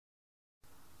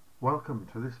Welcome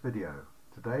to this video.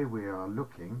 Today we are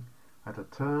looking at a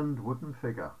turned wooden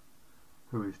figure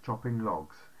who is chopping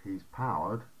logs. He's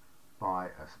powered by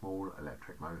a small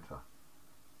electric motor.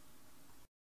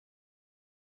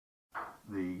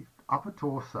 The upper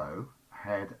torso,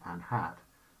 head and hat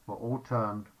were all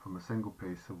turned from a single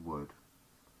piece of wood.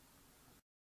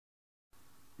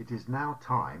 It is now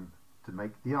time to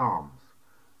make the arms,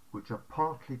 which are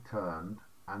partly turned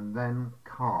and then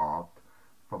carved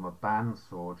from a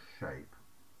bandsword shape.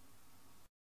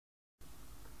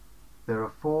 There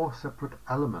are four separate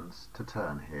elements to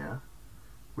turn here.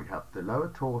 We have the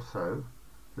lower torso,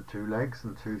 the two legs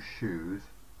and two shoes,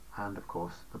 and of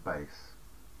course the base.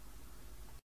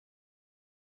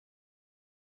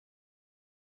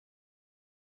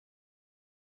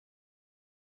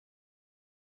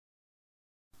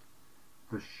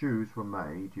 The shoes were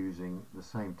made using the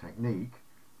same technique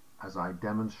as I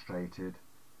demonstrated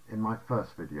in my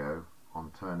first video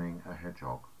on turning a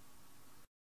hedgehog.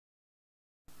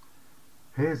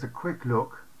 Here's a quick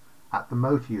look at the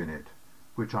motor unit,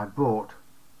 which I bought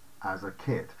as a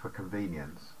kit for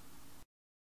convenience.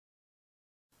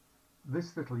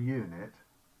 This little unit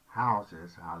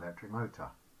houses our electric motor,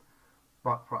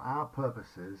 but for our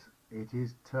purposes it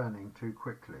is turning too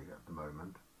quickly at the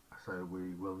moment, so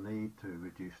we will need to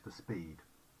reduce the speed.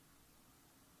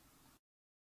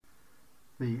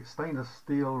 The stainless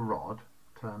steel rod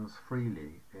turns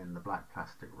freely in the black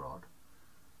plastic rod,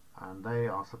 and they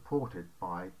are supported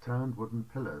by turned wooden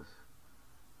pillars,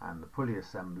 and the pulley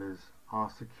assemblies are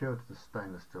secured to the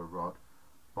stainless steel rod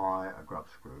by a grub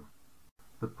screw.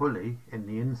 The pulley in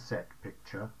the inset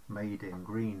picture, made in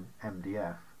green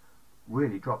MDF,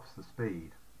 really drops the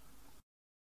speed.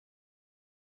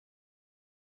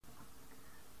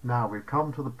 Now we've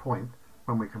come to the point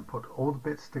when we can put all the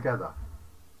bits together.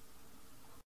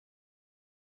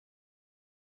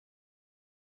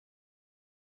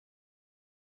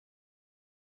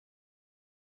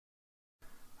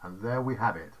 And there we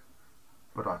have it,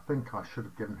 but I think I should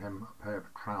have given him a pair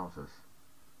of trousers.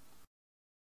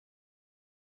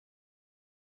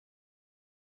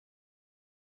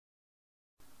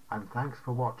 And thanks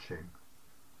for watching.